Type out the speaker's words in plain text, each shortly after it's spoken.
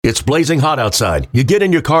It's blazing hot outside. You get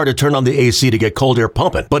in your car to turn on the AC to get cold air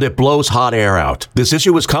pumping, but it blows hot air out. This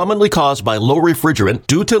issue is commonly caused by low refrigerant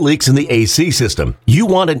due to leaks in the AC system. You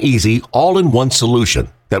want an easy, all-in-one solution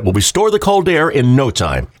that will restore the cold air in no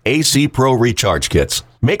time. AC Pro Recharge Kits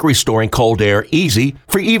make restoring cold air easy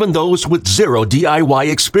for even those with zero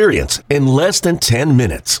DIY experience in less than 10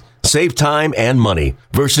 minutes. Save time and money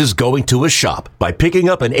versus going to a shop by picking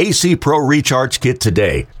up an AC Pro Recharge Kit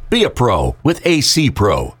today. Be a pro with AC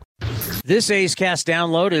Pro. This A's Cast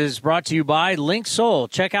download is brought to you by Link Soul.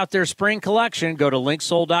 Check out their spring collection. Go to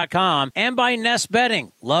linksoul.com. And by Nest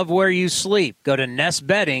Bedding. Love where you sleep. Go to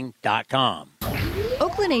nestbedding.com.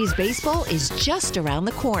 Oakland A's baseball is just around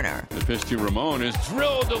the corner. The pitch to Ramon is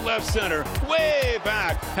drilled to left center, way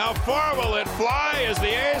back. How far will it fly as the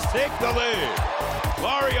A's take the lead?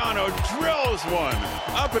 Laureano drills one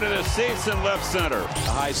up into the seats in left center. The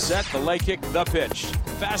high set, the leg kick, the pitch.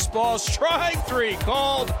 Fastball, strike three,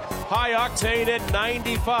 called high octane at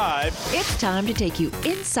 95. It's time to take you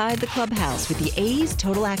inside the clubhouse with the A's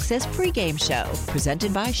Total Access pregame show,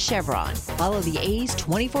 presented by Chevron. Follow the A's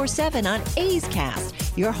 24/7 on A's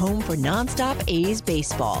Cast, your home for nonstop A's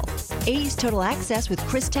baseball. A's Total Access with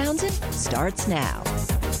Chris Townsend starts now.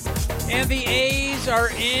 And the A's are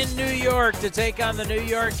in New York to take on the New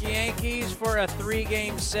York Yankees for a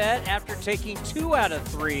 3-game set after taking 2 out of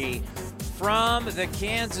 3 from the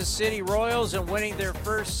Kansas City Royals and winning their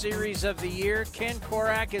first series of the year. Ken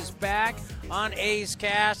Korak is back on A's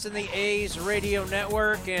Cast and the A's Radio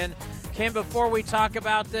Network. And Ken, before we talk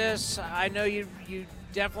about this, I know you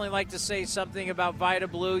definitely like to say something about Vida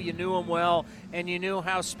Blue. You knew him well, and you knew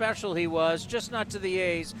how special he was, just not to the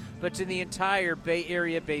A's, but to the entire Bay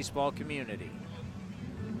Area baseball community.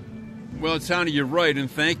 Well, Tony, you're right,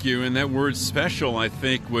 and thank you. And that word special, I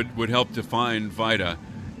think, would help define Vida.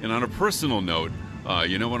 And on a personal note,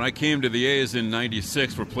 when I came to the A's in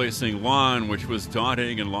 '96, replacing Lon, which was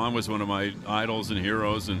daunting, and Lon was one of my idols and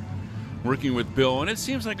heroes, and working with Bill. And it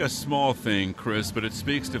seems like a small thing, Chris, but it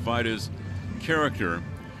speaks to Vida's character.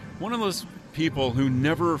 One of those people who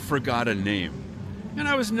never forgot a name. And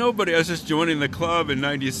I was nobody. I was just joining the club in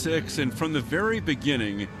 '96, and from the very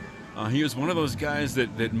beginning, he was one of those guys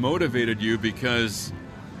that motivated you because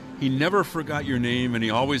he never forgot your name, and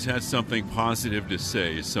he always had something positive to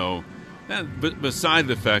say. So, but beside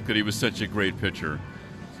the fact that he was such a great pitcher,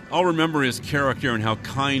 I'll remember his character and how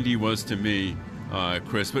kind he was to me,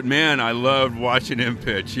 Chris. But man, I loved watching him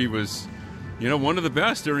pitch. He was, one of the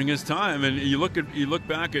best during his time. And you look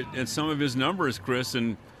back at some of his numbers, Chris,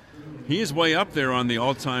 and he is way up there on the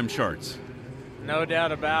all-time charts. No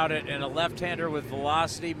doubt about it. And a left-hander with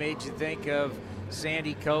velocity made you think of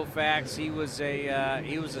Sandy Koufax. He was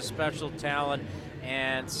a special talent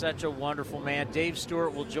and such a wonderful man. Dave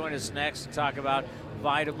Stewart will join us next to talk about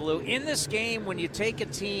Vida Blue. In this game, when you take a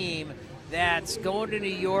team that's going to New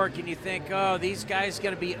York and you think, oh, these guys are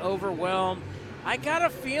going to be overwhelmed, I got a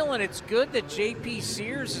feeling it's good that J.P.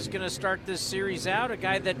 Sears is going to start this series out, a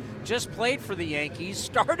guy that just played for the Yankees,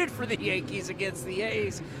 started for the Yankees against the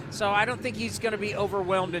A's, so I don't think he's going to be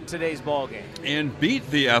overwhelmed in today's ballgame. And beat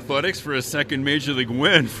the Athletics for a second Major League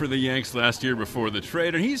win for the Yanks last year before the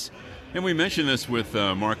trade. And we mentioned this with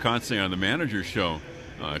Mark Kotsay on the Manager Show,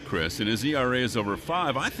 Chris, and his ERA is over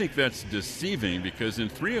 5. I think that's deceiving because in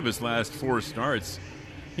 3 of his last 4 starts,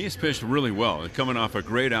 he's pitched really well, coming off a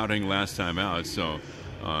great outing last time out. So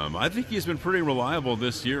I think he's been pretty reliable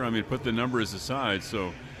this year. I mean, put the numbers aside.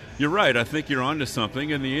 So you're right. I think you're onto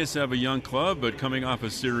something. And the A's have a young club, but coming off a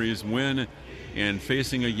series win and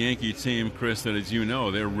facing a Yankee team, Chris, that, as you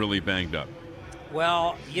know, they're really banged up.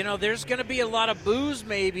 Well, there's going to be a lot of boos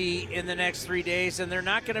maybe in the next 3 days, and they're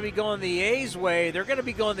not going to be going the A's way. They're going to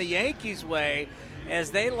be going the Yankees' way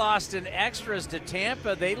as they lost in extras to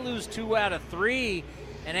Tampa. They lose 2 out of 3.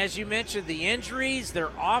 And as you mentioned, the injuries,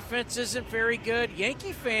 their offense isn't very good.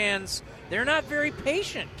 Yankee fans, they're not very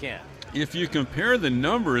patient, Ken. If you compare the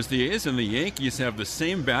numbers, the A's and the Yankees have the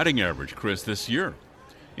same batting average, Chris, this year.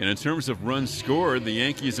 And in terms of runs scored, the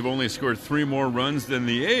Yankees have only scored 3 more runs than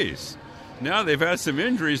the A's. Now they've had some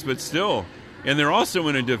injuries, but still. And they're also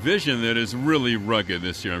in a division that is really rugged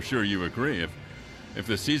this year. I'm sure you agree. If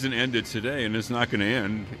the season ended today, and it's not going to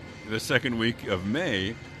end the second week of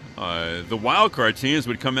May, the wild card teams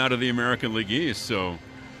would come out of the American League East. So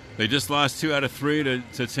they just lost 2 out of 3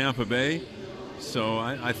 to Tampa Bay. So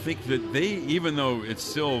I think that they, even though it's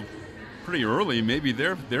still pretty early, maybe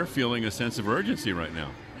they're feeling a sense of urgency right now.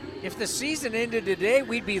 If the season ended today,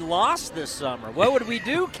 we'd be lost this summer. What would we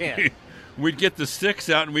do, Ken? We'd get the sticks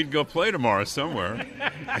out and we'd go play tomorrow somewhere.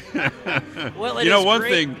 Well, one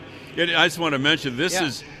thing I just want to mention, this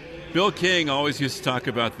is Bill King always used to talk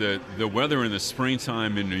about the weather in the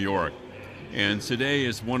springtime in New York. And today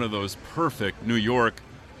is one of those perfect New York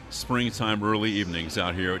springtime early evenings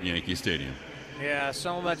out here at Yankee Stadium. Yeah,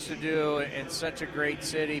 so much to do in such a great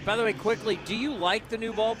city. By the way, quickly, do you like the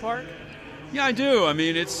new ballpark? Yeah, I do. I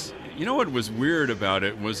mean, it's, you know what was weird about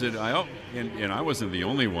it was that and I wasn't the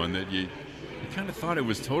only one, that you kind of thought it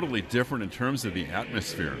was totally different in terms of the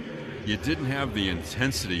atmosphere. You didn't have the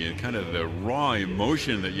intensity and kind of the raw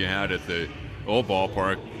emotion that you had at the old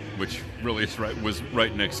ballpark, which really was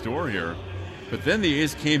right next door here. But then the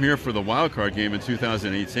A's came here for the wild card game in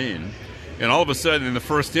 2018, and all of a sudden in the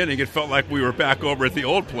first inning it felt like we were back over at the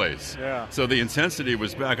old place. Yeah. So the intensity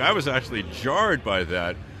was back. I was actually jarred by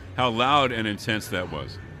that, how loud and intense that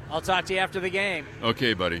was. I'll talk to you after the game.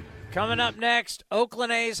 Okay, buddy. Coming up next,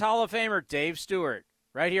 Oakland A's Hall of Famer Dave Stewart,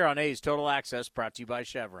 right here on A's Total Access, brought to you by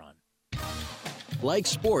Chevron. Like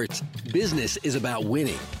sports, business is about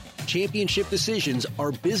winning. Championship decisions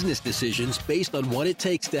are business decisions based on what it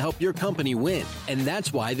takes to help your company win. And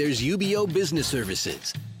that's why there's UBO Business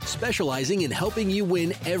Services, specializing in helping you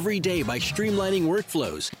win every day by streamlining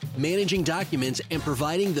workflows, managing documents, and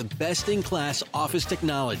providing the best-in-class office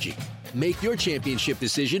technology. Make your championship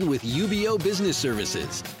decision with UBO Business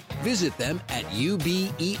Services. Visit them at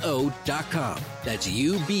ubeo.com. That's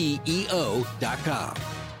ubeo.com.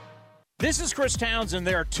 This is Chris Townsend.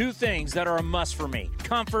 There are two things that are a must for me: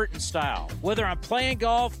 comfort and style. Whether I'm playing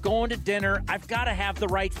golf, going to dinner, I've got to have the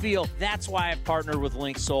right feel. That's why I've partnered with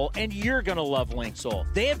Linksole, and you're going to love Linksole.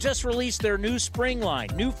 They have just released their new spring line,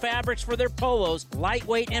 new fabrics for their polos,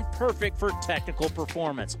 lightweight and perfect for technical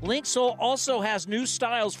performance. Linksole also has new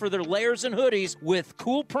styles for their layers and hoodies with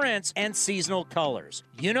cool prints and seasonal colors.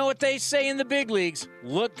 You know what they say in the big leagues: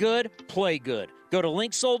 look good, play good. Go to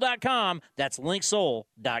linksole.com. That's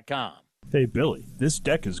linksole.com. Hey, Billy, this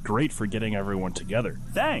deck is great for getting everyone together.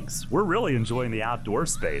 Thanks. We're really enjoying the outdoor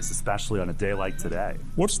space, especially on a day like today.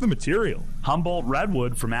 What's the material? Humboldt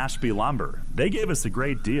Redwood from Ashby Lumber. They gave us a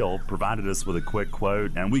great deal, provided us with a quick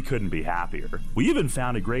quote, and we couldn't be happier. We even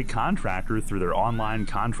found a great contractor through their online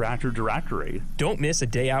contractor directory. Don't miss a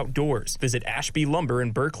day outdoors. Visit Ashby Lumber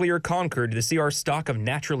in Berkeley or Concord to see our stock of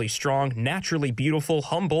naturally strong, naturally beautiful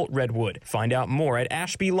Humboldt Redwood. Find out more at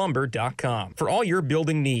ashbylumber.com for all your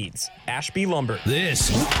building needs. Ashby Lumber. This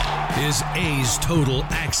is A's Total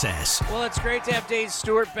Access. Well, it's great to have Dave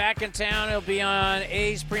Stewart back in town. He'll be on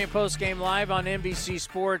A's pre- and post-game live on NBC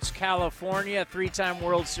Sports California, three-time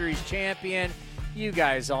World Series champion. You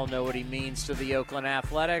guys all know what he means to the Oakland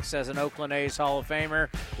Athletics as an Oakland A's Hall of Famer.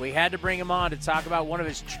 We had to bring him on to talk about one of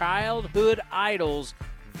his childhood idols,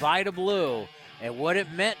 Vida Blue, and what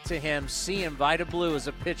it meant to him seeing Vida Blue as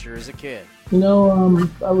a pitcher as a kid. You know,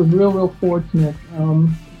 I was real fortunate.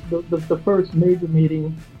 The first major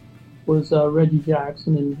meeting was Reggie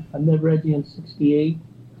Jackson, and I met Reggie in '68.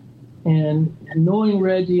 And knowing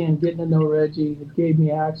Reggie and getting to know Reggie, it gave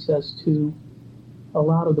me access to a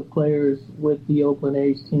lot of the players with the Oakland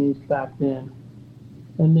A's teams back then.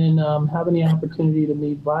 And then having the opportunity to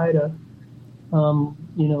meet Vida,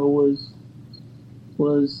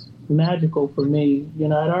 was magical for me. You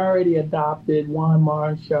know, I'd already adopted Juan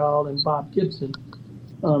Marshall and Bob Gibson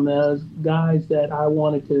as guys that I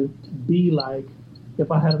wanted to be like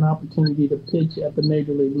if I had an opportunity to pitch at the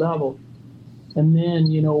major league level. And then,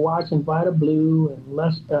 you know, watching Vida Blue and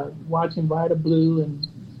Blue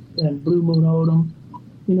Moon Odom,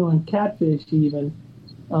 you know, and Catfish even,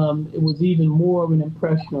 it was even more of an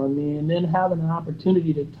impression on me. And then having an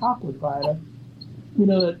opportunity to talk with Vida, you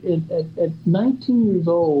know, at 19 years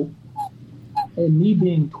old and me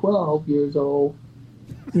being 12 years old,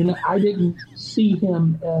 you know, I didn't see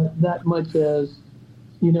him that much as,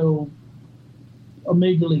 you know, a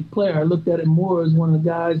major league player. I looked at him more as one of the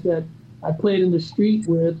guys that I played in the street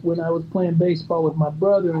with when I was playing baseball with my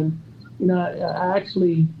brother. And, you know, I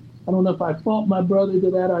don't know if I fault my brother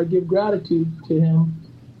to that or I give gratitude to him,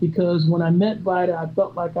 because when I met Vida, I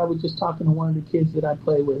felt like I was just talking to one of the kids that I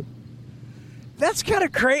play with. That's kind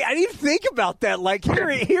of crazy. I didn't think about that. Like,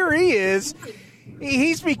 here he is.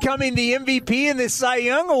 He's becoming the MVP and the Cy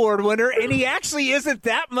Young Award winner, and he actually isn't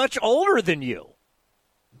that much older than you.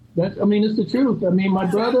 It's the truth. I mean, my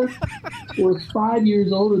brother was 5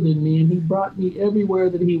 years older than me, and he brought me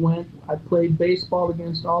everywhere that he went. I played baseball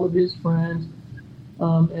against all of his friends,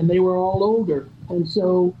 and they were all older. And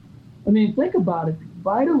so, I mean, think about it.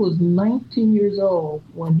 Vida was 19 years old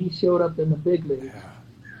when he showed up in the big leagues.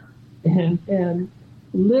 And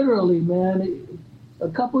literally, man, a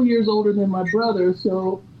couple years older than my brother,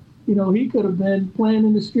 so, you know, he could have been playing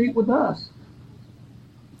in the street with us.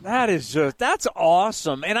 That's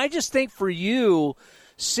awesome. And I just think for you,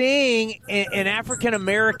 seeing an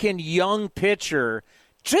African-American young pitcher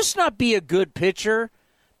just not be a good pitcher,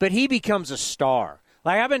 but he becomes a star.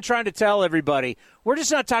 Like I've been trying to tell everybody, we're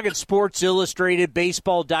just not talking Sports Illustrated,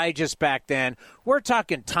 Baseball Digest back then. We're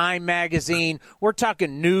talking Time Magazine. We're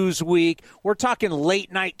talking Newsweek. We're talking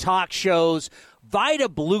late-night talk shows. Vida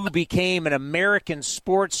Blue became an American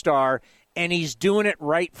sports star, and he's doing it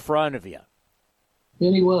right in front of you.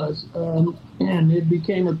 And he was. And it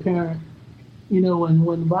became apparent,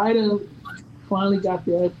 when Vida finally got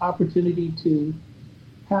the opportunity to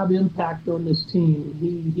have impact on this team,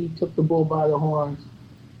 he took the bull by the horns.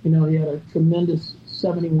 He had a tremendous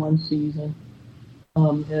 71 season,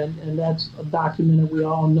 and that's documented. We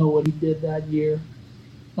all know what he did that year.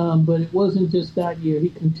 But it wasn't just that year. He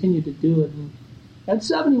continued to do it. And that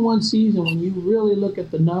 71 season, when you really look at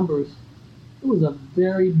the numbers, it was a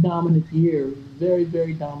very dominant year, very,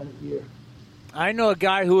 very dominant year. I know a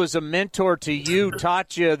guy who was a mentor to you,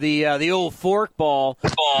 taught you the old forkball.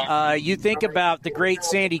 You think about the great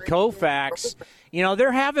Sandy Koufax.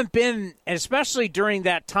 There haven't been, especially during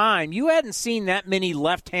that time, you hadn't seen that many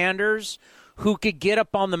left-handers who could get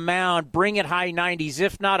up on the mound, bring it high 90s,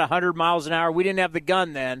 if not 100 miles an hour. We didn't have the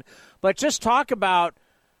gun then. But just talk about,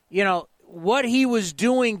 what he was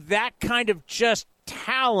doing, that kind of just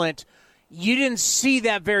talent. You didn't see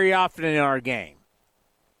that very often in our game.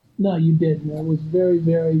 No, you didn't. It was very,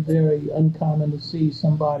 very, very uncommon to see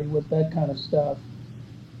somebody with that kind of stuff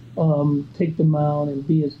take the mound and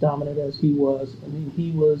be as dominant as he was. I mean,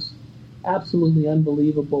 he was absolutely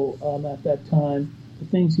unbelievable at that time. The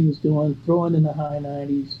things he was doing, throwing in the high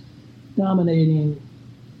 90s, dominating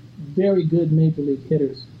very good major league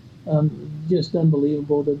hitters. Just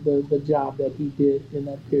unbelievable the job that he did in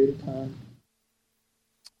that period of time.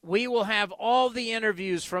 We will have all the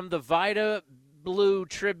interviews from the Vida Blue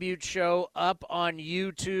Tribute Show up on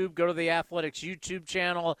YouTube. Go to the Athletics YouTube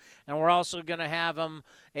channel, and we're also going to have them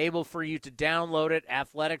able for you to download it,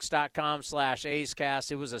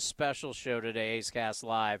 athletics.com/A'sCast. It was a special show today, A's Cast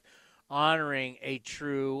Live, honoring a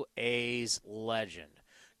true A's legend.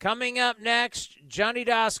 Coming up next, Johnny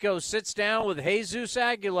Dasco sits down with Jesus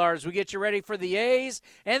Aguilar as we get you ready for the A's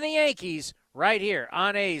and the Yankees right here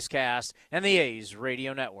on A's Cast and the A's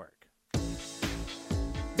Radio Network.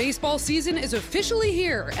 Baseball season is officially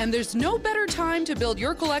here, and there's no better time to build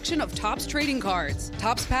your collection of Topps trading cards.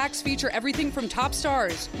 Topps packs feature everything from top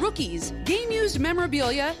stars, rookies, game-used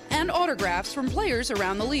memorabilia, and autographs from players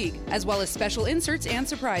around the league, as well as special inserts and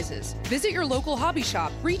surprises. Visit your local hobby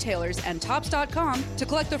shop, retailers, and Topps.com to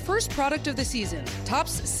collect the first product of the season,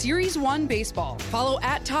 Topps Series 1 Baseball. Follow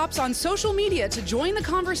 @Topps on social media to join the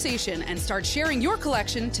conversation and start sharing your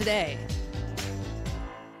collection today.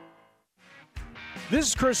 This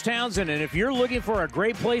is Chris Townsend, and if you're looking for a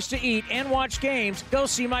great place to eat and watch games, go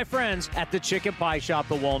see my friends at the Chicken Pie Shop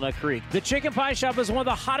at Walnut Creek. The Chicken Pie Shop is one of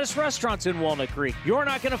the hottest restaurants in Walnut Creek. You're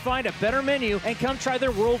not going to find a better menu, and come try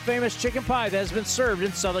their world-famous chicken pie that has been served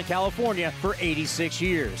in Southern California for 86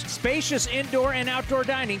 years. Spacious indoor and outdoor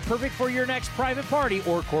dining, perfect for your next private party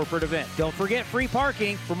or corporate event. Don't forget free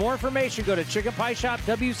parking. For more information, go to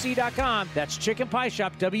chickenpieshopwc.com. That's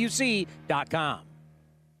chickenpieshopwc.com.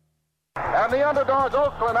 And the underdogs,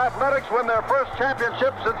 Oakland Athletics, win their first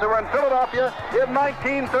championship since they were in Philadelphia in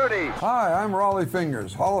 1930. Hi, I'm Raleigh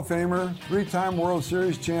Fingers, Hall of Famer, three-time World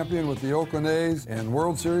Series champion with the Oakland A's, and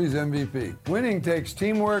World Series MVP. Winning takes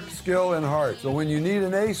teamwork, skill, and heart. So when you need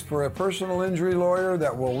an ace for a personal injury lawyer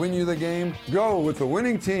that will win you the game, go with the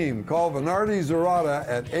winning team. Call Venardi Zerata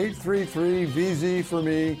at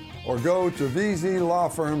 833-VZ-FOR-ME or go to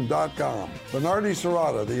vzlawfirm.com. Venardi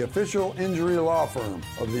Zerata, the official injury law firm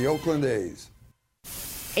of the Oakland A's.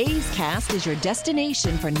 A's Cast is your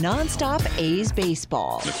destination for nonstop A's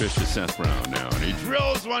baseball. The pitch to Seth Brown now, and he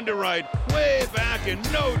drills one to right, way back, and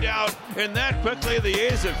no doubt. And that quickly, the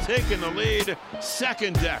A's have taken the lead.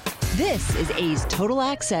 Second deck. This is A's Total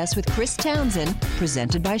Access with Chris Townsend,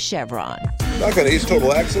 presented by Chevron. Back on A's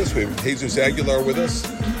Total Access, we have Jesus Aguilar with us,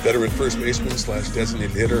 veteran first baseman /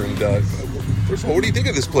 designated hitter. And first of all, what do you think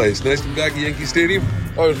of this place? Nice to be back at Yankee Stadium?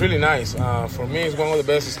 Oh, it's really nice. For me, it's one of the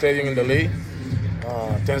best stadiums in the league.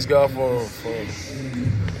 Thanks God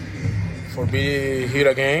for being here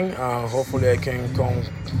again. Hopefully I can come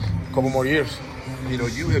a couple more years. You know,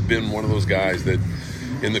 you have been one of those guys that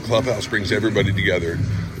in the clubhouse brings everybody together.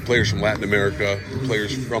 The players from Latin America, the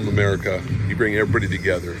players from America, you bring everybody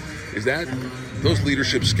together. Is that those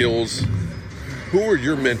leadership skills? Who were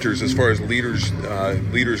your mentors as far as leaders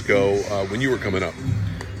go when you were coming up?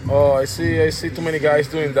 Oh, I see too many guys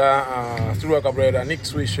doing that. Arturo Cabrera, Nick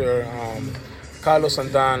Swisher, Carlos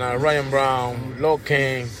Santana, Ryan Brown, Lo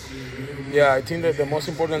King, Yeah, I think that the most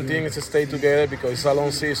important thing is to stay together because it's a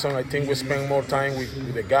long season. I think we spend more time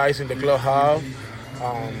with the guys in the clubhouse.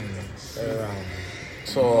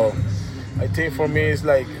 So I think for me it's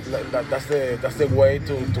like that's the way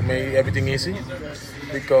to make everything easy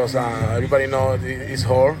because everybody knows it's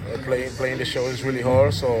hard. Playing the show is really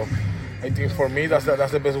hard. So I think for me that's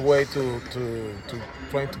the best way to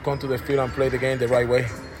try to come to the field and play the game the right way.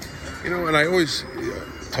 You know, and I always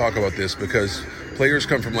talk about this because players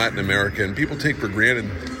come from Latin America and people take for granted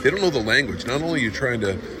they don't know the language. Not only are you trying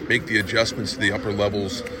to make the adjustments to the upper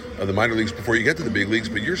levels of the minor leagues before you get to the big leagues,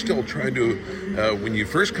 but you're still trying to, when you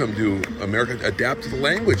first come to America, adapt to the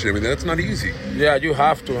language. I mean, that's not easy. Yeah, you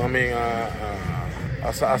have to. I mean,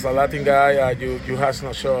 as a Latin guy, you have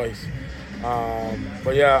no choice.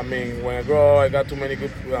 But yeah, I mean, when I grow up, I got too many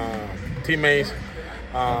good teammates.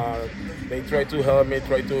 They try to help me,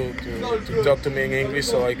 try to talk to me in English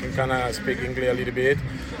so I can kind of speak English a little bit.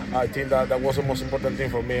 I think that was the most important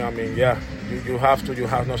thing for me. I mean, yeah, you have to, you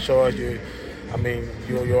have no choice. You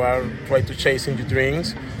are trying to chasing your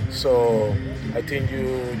dreams. So I think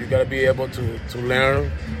you got to be able to learn.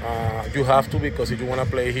 You have to, because if you want to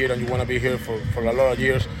play here and you want to be here for a lot of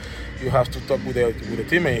years, you have to talk with the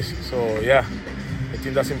teammates. So yeah, I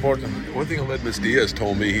think that's important. One thing Aledmus Diaz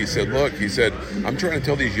told me, he said, I'm trying to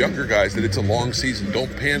tell these younger guys that it's a long season.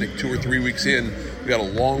 Don't panic 2 or 3 weeks in. We got a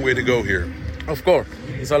long way to go here. Of course,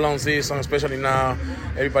 it's a long season, especially now.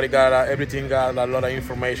 Everybody everything got a lot of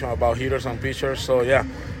information about hitters and pitchers. So yeah,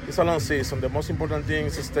 it's a long season. The most important thing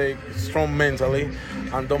is to stay strong mentally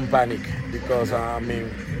and don't panic because you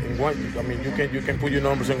can put your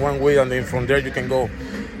numbers in one way and then from there you can go.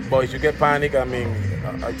 But if you get panic, I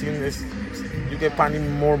think you get panic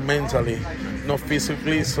more mentally, not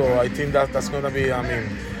physically. So I think that's gonna be a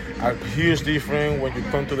huge difference when you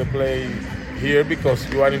come to the play here because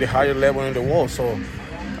you are in the higher level in the world. So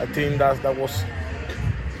I think that was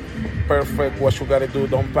perfect. What you gotta do,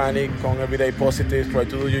 don't panic, come every day positive, try to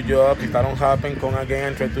do your job. If that don't happen, come again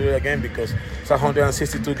and try to do it again because it's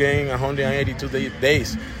 162 games, 182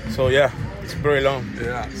 days. So yeah, it's very long.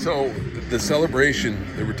 Yeah. So the celebration,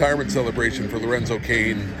 the retirement celebration for Lorenzo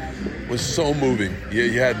Cain was so moving.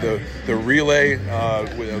 You had the relay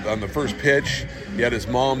on the first pitch. He had his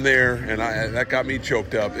mom there, and that got me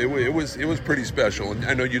choked up. It was pretty special, and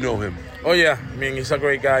I know you know him. Oh yeah, he's a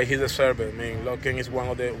great guy. He deserves it. King is one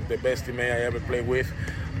of the best teammates I ever played with.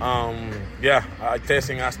 Yeah, I texted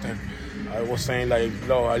and asked him. I was saying I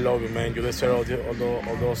love you, man. You deserve all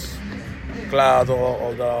those clouds,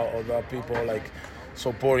 all the people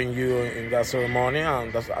supporting you in that ceremony,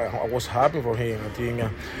 and I was happy for him. I think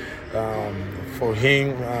for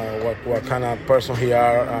him, what kind of person he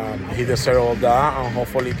are, he deserves all that, and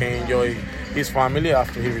hopefully can enjoy his family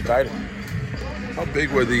after he retired. How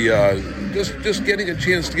big were the just getting a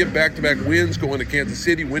chance to get back-to-back wins, going to Kansas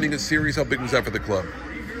City, winning a series? How big was that for the club?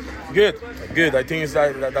 Good. I think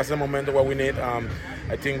that's the momentum what we need.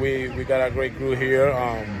 I think we got a great crew here.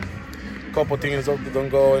 Couple things don't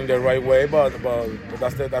go in the right way, but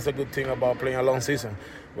that's a good thing about playing a long season.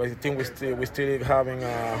 But I think we still having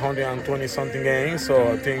 120 something games,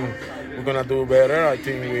 so I think we're gonna do better. I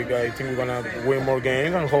think we're gonna win more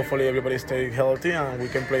games, and hopefully everybody stay healthy and we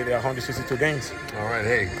can play the 162 games. All right,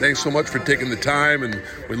 hey, thanks so much for taking the time, and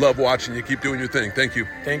we love watching you. Keep doing your thing. Thank you.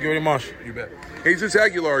 Thank you very much. You bet. Jesus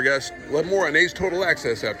Aguilar, guest. We'll have more on A's Total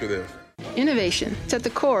Access after this. Innovation is at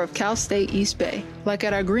the core of Cal State East Bay, like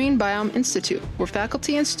at our Green Biome Institute, where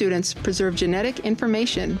faculty and students preserve genetic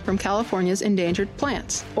information from California's endangered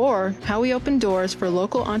plants, or how we open doors for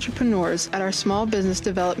local entrepreneurs at our Small Business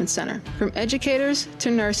Development Center. From educators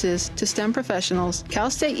to nurses to STEM professionals,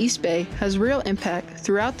 Cal State East Bay has real impact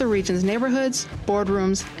throughout the region's neighborhoods,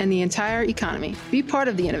 boardrooms, and the entire economy. Be part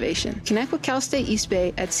of the innovation. Connect with Cal State East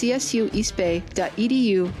Bay at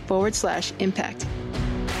csueastbay.edu/impact.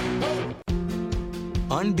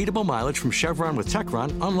 Unbeatable mileage from Chevron with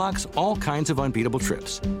Techron unlocks all kinds of unbeatable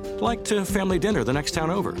trips, like to family dinner the next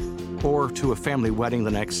town over, or to a family wedding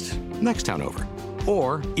the next town over,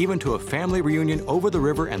 or even to a family reunion over the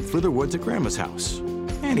river and through the woods at Grandma's house.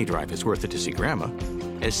 Any drive is worth it to see Grandma,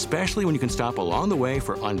 especially when you can stop along the way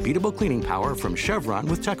for unbeatable cleaning power from Chevron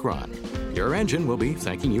with Techron. Your engine will be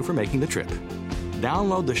thanking you for making the trip.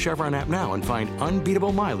 Download the Chevron app now and find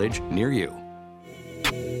unbeatable mileage near you.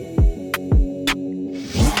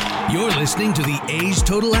 You're listening to the A's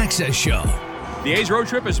Total Access Show. The A's road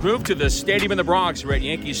trip has moved to the stadium in the Bronx. We're at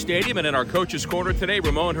Yankee Stadium, and in our coach's corner today,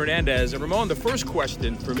 Ramon Hernandez. And Ramon, the first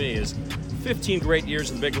question for me is 15 great years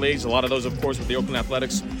in the big leagues, a lot of those, of course, with the Oakland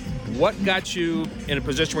Athletics. What got you in a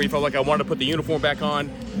position where you felt like I wanted to put the uniform back on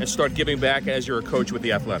and start giving back as you're a coach with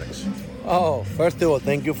the Athletics? Oh, first of all,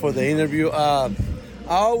 thank you for the interview. I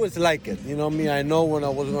always like it. You know me, I know when I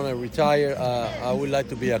was going to retire, I would like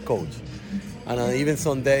to be a coach. And even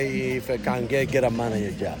someday, if I can get a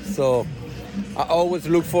manager job. So I always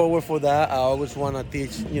look forward for that. I always want to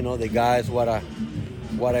teach, the guys what I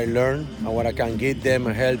learn and what I can give them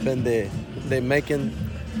and help them. They making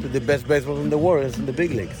the best baseball in the world in the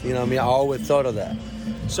big leagues. You know what I mean? I always thought of that.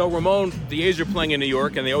 So, Ramon, the A's are playing in New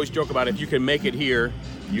York, and they always joke about if you can make it here,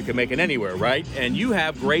 you can make it anywhere, right? And you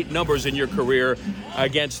have great numbers in your career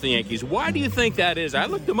against the Yankees. Why do you think that is? I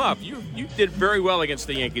looked them up. You did very well against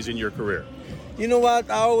the Yankees in your career. You know what?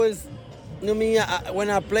 I always, when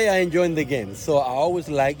I play, I enjoy the game. So I always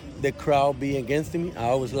like the crowd being against me. I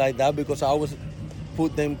always like that because I always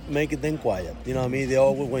make them quiet. You know what I mean? They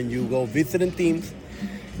always, when you go visiting teams,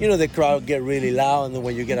 the crowd get really loud, and then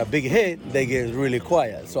when you get a big hit, they get really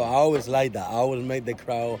quiet. So I always like that. I always make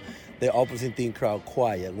the opposite team crowd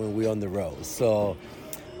quiet when we're on the road. So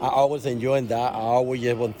I always enjoy that. I always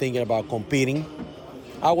was thinking about competing.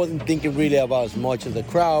 I wasn't thinking really about as much as the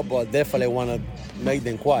crowd, but definitely want to make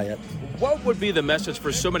them quiet. What would be the message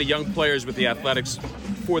for so many young players with the Athletics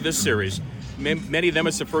for this series? Many of them,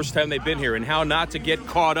 it's the first time they've been here, and how not to get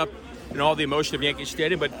caught up in all the emotion of Yankee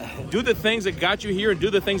Stadium, but do the things that got you here and do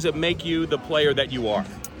the things that make you the player that you are.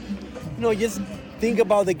 Just think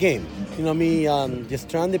about the game. You know what I mean? Just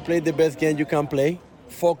trying to play the best game you can play.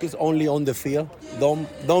 Focus only on the field.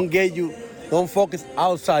 Don't focus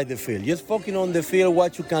outside the field. Just focus on the field,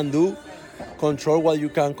 what you can do, control what you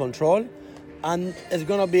can control, and it's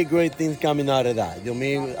gonna be great things coming out of that. You know what I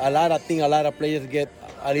mean? A lot of players get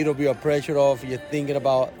a little bit of pressure off. You're thinking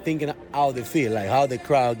how they feel, like how the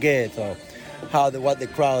crowd gets, or what the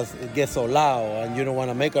crowd gets so loud, and you don't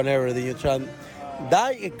want to make an error. Then you try.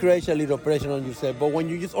 That creates a little pressure on yourself. But when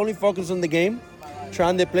you just only focus on the game,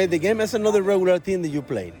 trying to play the game, it's another regular team that you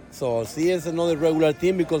played. So see, it's another regular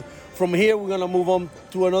team because from here we're gonna move on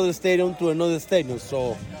to another stadium.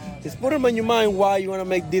 So just put them in your mind why you want to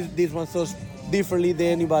make this one so differently than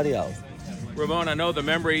anybody else. Ramon, I know the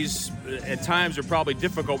memories at times are probably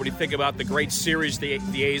difficult when you think about the great series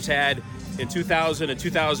the A's had in 2000 and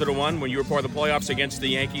 2001 when you were part of the playoffs against the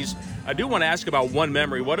Yankees. I do want to ask about one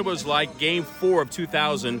memory, what it was like Game 4 of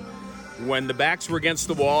 2000 when the backs were against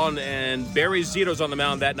the wall and Barry Zito's on the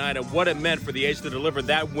mound that night, and what it meant for the A's to deliver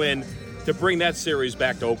that win to bring that series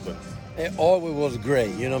back to Oakland. It always was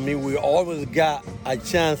great. You know what I mean? We always got a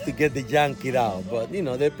chance to get the Yankees out, but,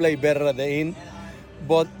 they play better at the end.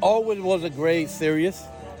 But always was a great series.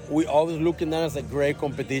 We always looking at it as a great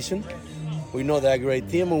competition. We know they're a great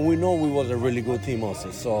team, and we know we was a really good team also.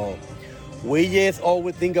 So we just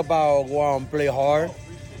always think about go out and play hard.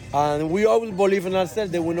 And we always believe in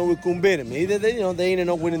ourselves that we know we couldn't beat them. Either they ended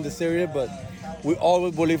up winning the series, but we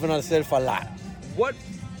always believe in ourselves a lot.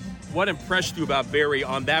 What impressed you about Barry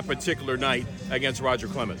on that particular night against Roger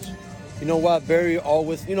Clemens? You know what, Barry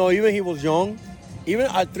always, even he was young. Even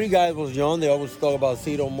our three guys was young. They always talk about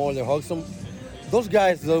Cito, Mulder, Huxham. Those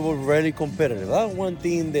guys, they were really competitive. That's one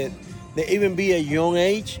thing that they even be a young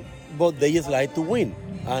age, but they just like to win.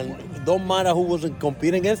 And don't matter who wasn't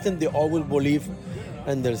competing against them, they always believe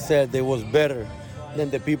and they said they was better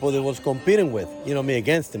than the people they was competing with,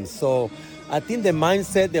 against them. So I think the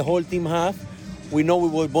mindset the whole team have, we know we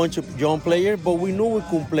were a bunch of young players, but we knew we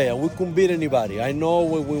couldn't play and we couldn't beat anybody. I know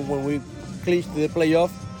when we clinched the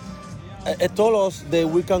playoff, it told us that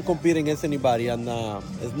we can compete against anybody, and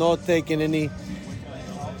it's not taking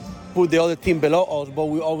put the other team below us, but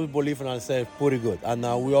we always believe in ourselves pretty good. And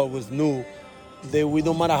we always knew that we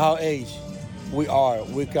don't matter how age we are,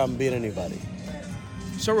 we can beat anybody.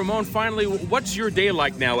 So, Ramon, finally, what's your day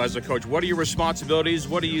like now as a coach? What are your responsibilities?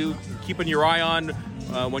 What are you keeping your eye on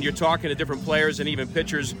when you're talking to different players and even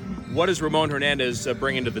pitchers? What is Ramon Hernandez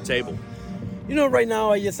bringing to the table? Right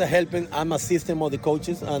now I just helping. I'm assisting all the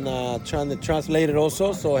coaches and trying to translate it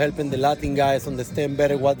also. So helping the Latin guys understand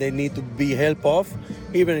better what they need to be help of,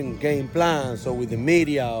 even in game plans or with the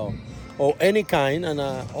media or any kind. And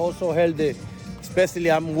also help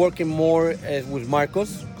especially I'm working more with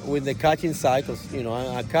Marcos with the catching side because,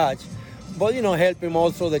 I catch. But, helping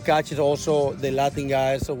also the catchers, also the Latin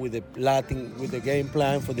guys so with the game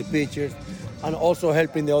plan for the pitchers. And also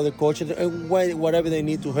helping the other coaches whatever they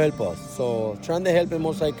need to help us. So trying to help them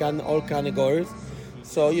most I can, all categories.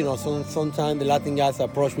 So, sometimes the Latin guys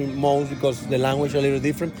approach me most because the language is a little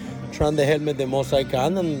different. Trying to help me the most I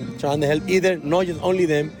can and trying to help either, not just only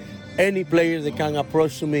them, any players that can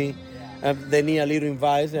approach to me if they need a little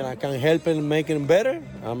advice and I can help them make them better.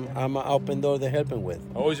 I'm an open door to help them with.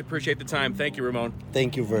 Always appreciate the time. Thank you, Ramon.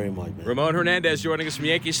 Thank you very much, man. Ramon Hernandez joining us from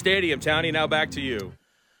Yankee Stadium. Townie, now back to you.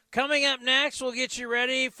 Coming up next, we'll get you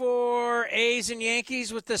ready for A's and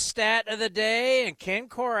Yankees with the stat of the day, and Ken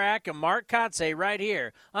Korak and Mark Kotze right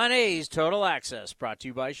here on A's Total Access, brought to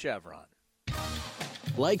you by Chevron.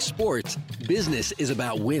 Like sports, business is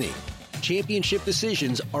about winning. Championship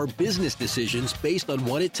decisions are business decisions based on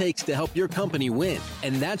what it takes to help your company win.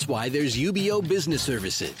 And that's why there's UBO Business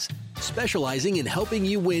Services, specializing in helping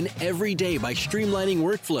you win every day by streamlining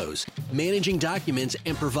workflows, managing documents,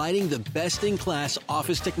 and providing the best-in-class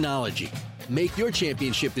office technology. Make your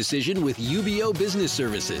championship decision with UBO Business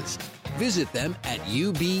Services. Visit them at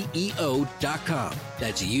ubeo.com.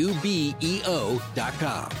 That's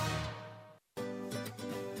ubeo.com.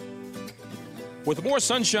 With more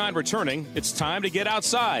sunshine returning, it's time to get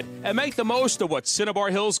outside and make the most of what Cinnabar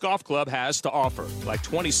Hills Golf Club has to offer, like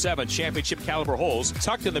 27 championship-caliber holes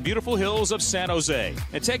tucked in the beautiful hills of San Jose.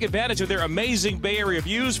 And take advantage of their amazing Bay Area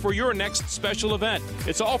views for your next special event.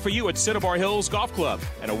 It's all for you at Cinnabar Hills Golf Club,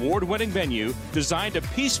 an award-winning venue designed to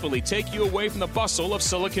peacefully take you away from the bustle of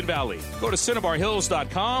Silicon Valley. Go to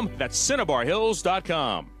CinnabarHills.com. That's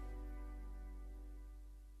CinnabarHills.com.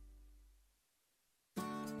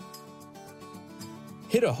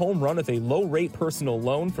 Hit a home run with a low-rate personal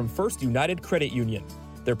loan from First United Credit Union.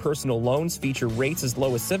 Their personal loans feature rates as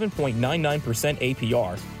low as 7.99%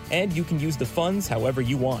 APR, and you can use the funds however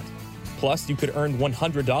you want. Plus, you could earn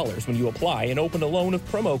 $100 when you apply and open a loan with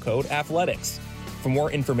promo code ATHLETICS. For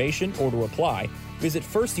more information or to apply, visit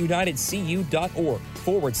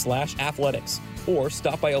firstunitedcu.org/athletics or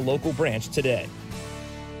stop by a local branch today.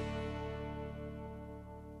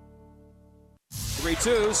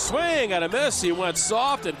 3-2, swing and a miss. He went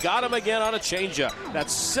soft and got him again on a changeup.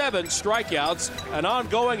 That's 7 strikeouts, an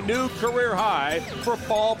ongoing new career high for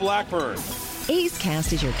Paul Blackburn. A's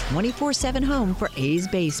Cast is your 24/7 home for A's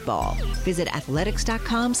baseball. Visit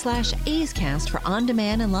athletics.com/A's Cast for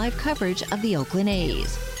on-demand and live coverage of the Oakland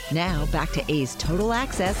A's. Now back to A's Total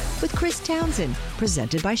Access with Chris Townsend,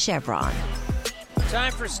 presented by Chevron.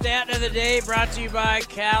 Time for Stat of the Day, brought to you by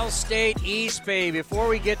Cal State East Bay. Before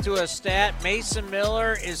we get to a stat, Mason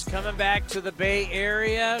Miller is coming back to the Bay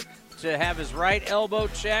Area to have his right elbow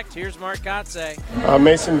checked. Here's Mark Kotze.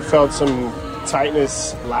 Mason felt some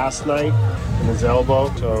tightness last night in his elbow,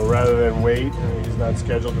 so rather than wait, he's not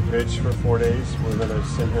scheduled to pitch for 4 days. We're going to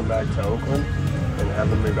send him back to Oakland and have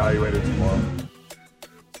him evaluated tomorrow.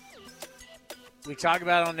 We talk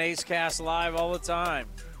about it on A's Cast Live all the time.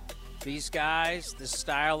 These guys, the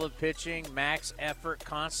style of pitching, max effort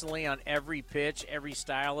constantly on every pitch, every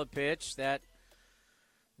style of pitch, that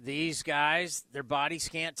these guys, their bodies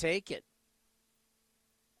can't take it.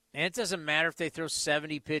 And it doesn't matter if they throw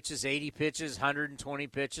 70 pitches, 80 pitches, 120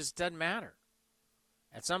 pitches. It doesn't matter.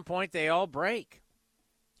 At some point, they all break.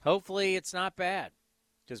 Hopefully, it's not bad,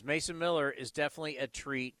 because Mason Miller is definitely a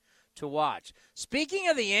treat to watch. Speaking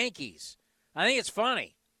of the Yankees, I think it's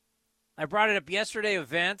funny. I brought it up yesterday with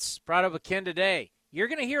Vince, brought up with Ken today. You're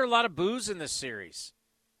going to hear a lot of boos in this series.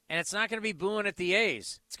 And it's not going to be booing at the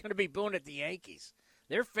A's. It's going to be booing at the Yankees.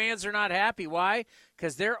 Their fans are not happy. Why?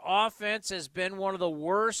 Because their offense has been one of the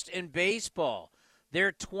worst in baseball.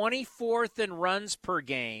 They're 24th in runs per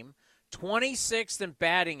game, 26th in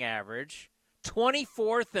batting average,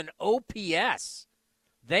 24th in OPS.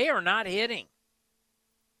 They are not hitting.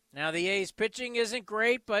 Now, the A's pitching isn't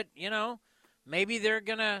great, but, maybe they're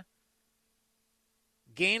going to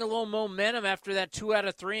gain a little momentum after that 2 out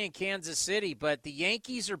of 3 in Kansas City. But the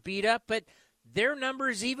Yankees are beat up, but their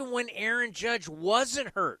numbers, even when Aaron Judge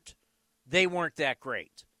wasn't hurt, they weren't that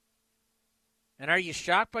great. And are you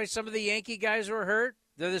shocked by some of the Yankee guys who are hurt?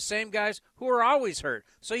 They're the same guys who are always hurt.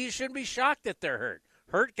 So you shouldn't be shocked that they're hurt.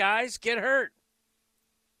 Hurt guys get hurt.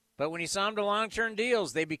 But when you sign them to long-term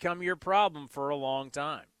deals, they become your problem for a long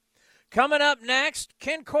time. Coming up next,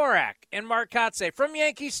 Ken Korak and Mark Kotze from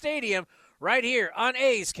Yankee Stadium, right here on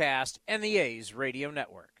A's Cast and the A's Radio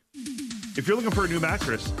Network. If you're looking for a new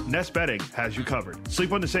mattress, Nest Bedding has you covered.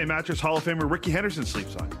 Sleep on the same mattress Hall of Famer Ricky Henderson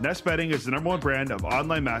sleeps on. Nest Bedding is the #1 brand of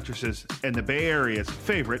online mattresses and the Bay Area's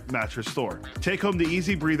favorite mattress store. Take home the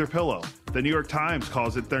Easy Breather pillow. The New York Times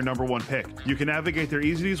calls it their #1 pick. You can navigate their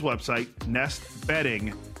easy-to-use website,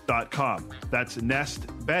 nestbedding.com. That's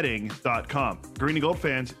nestbedding.com. Green and Gold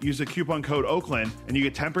fans, use the coupon code Oakland and you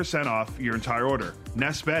get 10% off your entire order.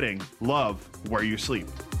 Nest Bedding, love where you sleep.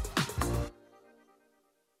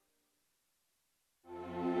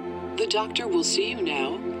 The doctor will see you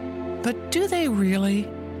now. But do they really?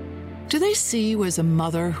 Do they see you as a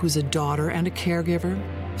mother who's a daughter and a caregiver?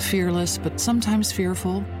 Fearless, but sometimes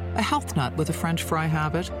fearful? A health nut with a French fry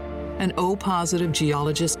habit? An O-positive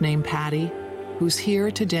geologist named Patty, who's here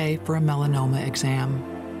today for a melanoma exam?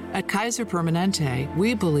 At Kaiser Permanente,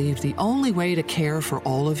 we believe the only way to care for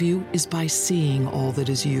all of you is by seeing all that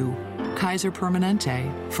is you. Kaiser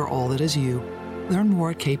Permanente, for all that is you. Learn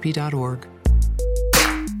more at kp.org.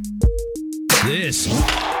 This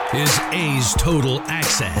is A's Total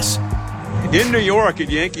Access. In New York at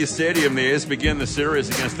Yankee Stadium, the A's begin the series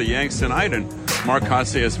against the Yanks tonight, and Mark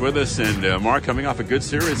Kotze is with us. And Mark, coming off a good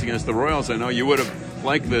series against the Royals, I know you would have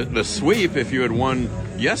liked the sweep if you had won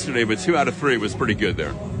yesterday, but 2 out of 3 was pretty good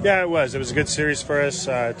there. Yeah, it was. It was a good series for us.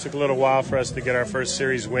 It took a little while for us to get our first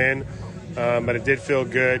series win, but it did feel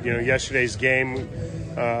good. You know, yesterday's game,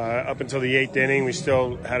 up until the 8th inning, we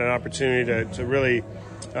still had an opportunity to really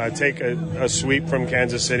take a sweep from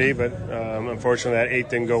Kansas City, but unfortunately that 8th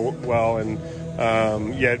didn't go well, and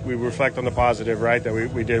yet we reflect on the positive, right, that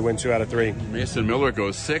we did win 2 out of 3. Mason Miller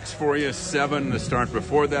goes 6 for you, 7 the start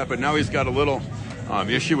before that, but now he's got a little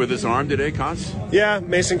issue with his arm today, Kotz? Yeah,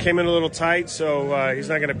 Mason came in a little tight, so he's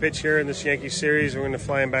not going to pitch here in this Yankee series. We're going to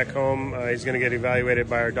fly him back home. He's going to get evaluated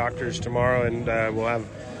by our doctors tomorrow, and we'll have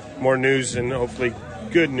more news and hopefully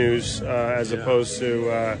good news as opposed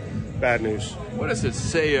to bad news. What does it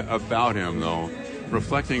say about him, though,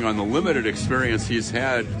 reflecting on the limited experience he's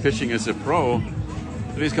had pitching as a pro,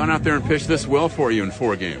 that he's gone out there and pitched this well for you in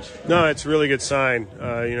 4 games? No, it's a really good sign.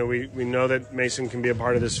 We know that Mason can be a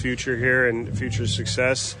part of this future here and future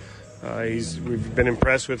success. We've been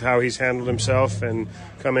impressed with how he's handled himself and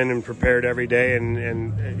come in and prepared every day.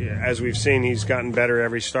 And as we've seen, he's gotten better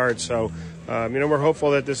every start. So, we're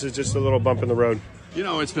hopeful that this is just a little bump in the road. You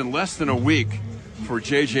know, it's been less than a week for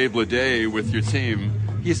J.J. Bleday with your team.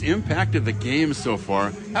 He's impacted the game so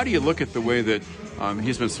far. How do you look at the way that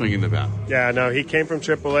he's been swinging the bat? Yeah, no, he came from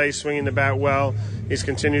AAA swinging the bat well. He's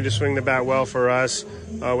continued to swing the bat well for us,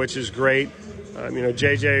 which is great.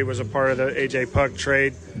 JJ was a part of the AJ Puck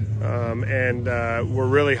trade, and we're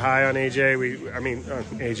really high on on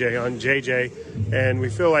JJ, and we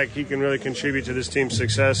feel like he can really contribute to this team's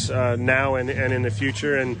success now and in the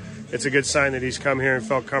future, and it's a good sign that he's come here and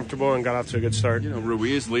felt comfortable and got off to a good start. You know,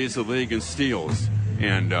 Ruiz leads the league in steals,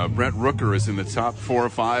 and Brent Rooker is in the top 4 or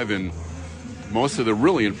 5 in most of the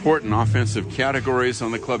really important offensive categories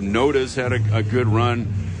on the club. Noda's had a good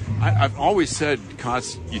run. I've always said,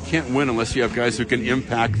 Kotz, you can't win unless you have guys who can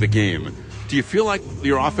impact the game. Do you feel like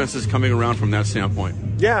your offense is coming around from that standpoint?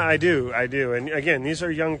 Yeah, I do. And again, these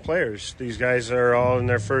are young players. These guys are all in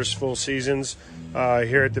their first full seasons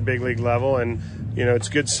here at the big league level, and it's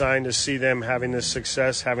a good sign to see them having this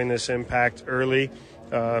success, having this impact early.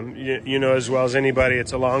 As well as anybody,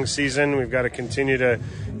 it's a long season. We've got to continue to,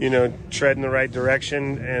 tread in the right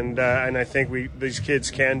direction, and I think these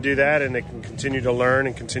kids can do that, and they can continue to learn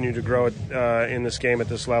and continue to grow in this game at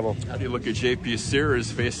this level. How do you look at J.P.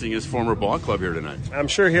 Sears facing his former ball club here tonight? I'm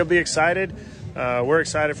sure he'll be excited. We're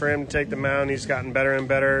excited for him to take the mound. He's gotten better and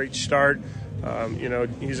better each start.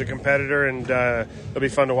 He's a competitor, and it'll be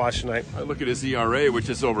fun to watch tonight. I look at his ERA, which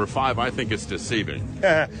is over 5. I think it's deceiving.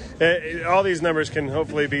 All these numbers can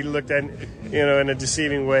hopefully be looked at, in a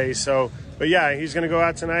deceiving way. So, but yeah, he's going to go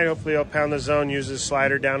out tonight. Hopefully, he'll pound the zone, use his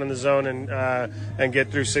slider down in the zone, and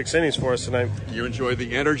get through 6 innings for us tonight. You enjoy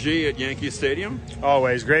the energy at Yankee Stadium?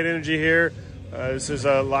 Always. Great energy here. This is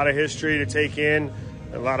a lot of history to take in.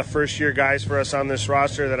 A lot of first-year guys for us on this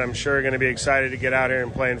roster that I'm sure are going to be excited to get out here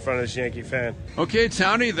and play in front of this Yankee fan. Okay,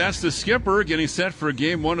 Townie, that's the skipper getting set for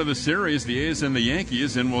Game 1 of the series, the A's and the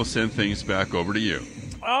Yankees, and we'll send things back over to you.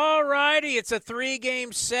 All righty, it's a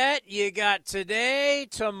 3-game set. You got today,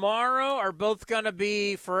 tomorrow are both going to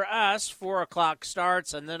be, for us, 4 o'clock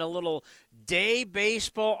starts, and then a little day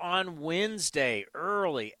baseball on Wednesday,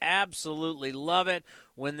 early. Absolutely love it.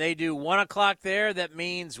 When they do 1 o'clock there, that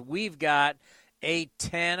means we've got a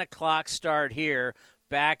 10 o'clock start here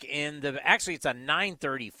back in actually it's a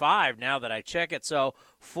 9:35 now that I check it. So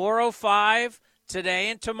 4:05 today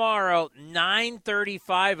and tomorrow,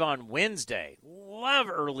 9:35 on Wednesday. Love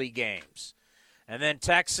early games. And then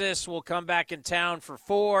Texas will come back in town for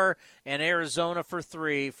 4 and Arizona for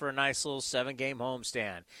 3 for a nice little 7-game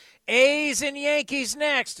homestand. A's and Yankees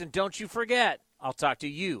next. And don't you forget, I'll talk to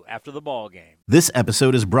you after the ball game. This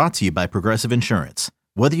episode is brought to you by Progressive Insurance.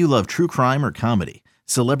 Whether you love true crime or comedy,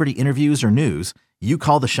 celebrity interviews or news, you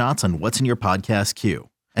call the shots on what's in your podcast queue.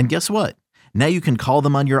 And guess what? Now you can call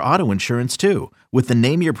them on your auto insurance too with the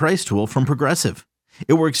Name Your Price tool from Progressive.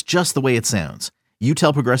 It works just the way it sounds. You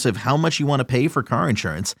tell Progressive how much you want to pay for car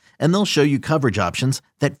insurance, and they'll show you coverage options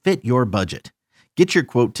that fit your budget. Get your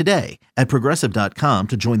quote today at Progressive.com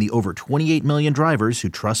to join the over 28 million drivers who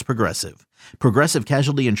trust Progressive. Progressive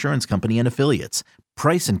Casualty Insurance Company and Affiliates.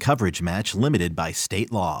 Price and coverage match limited by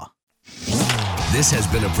state law. This has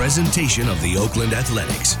been a presentation of the Oakland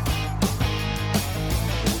Athletics.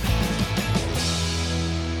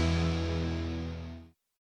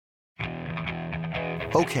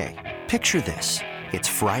 Okay, picture this. It's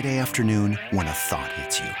Friday afternoon when a thought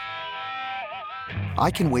hits you.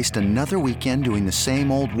 I can waste another weekend doing the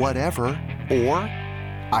same old whatever, or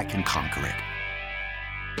I can conquer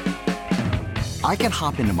it. I can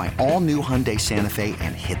hop into my all-new Hyundai Santa Fe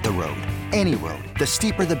and hit the road. Any road. The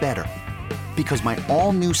steeper, the better. Because my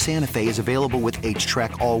all-new Santa Fe is available with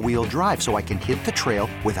H-Track all-wheel drive, so I can hit the trail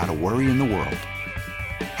without a worry in the world.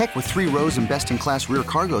 Heck, with 3 rows and best-in-class rear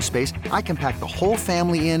cargo space, I can pack the whole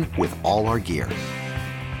family in with all our gear.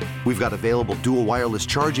 We've got available dual wireless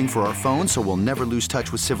charging for our phones, so we'll never lose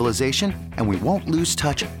touch with civilization, and we won't lose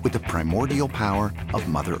touch with the primordial power of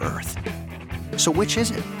Mother Earth. So which is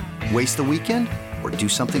it? Waste the weekend or do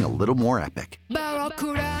something a little more epic?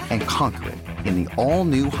 And conquer it in the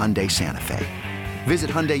all-new Hyundai Santa Fe. Visit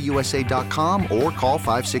HyundaiUSA.com or call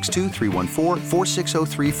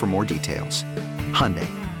 562-314-4603 for more details. Hyundai,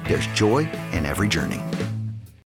 there's joy in every journey.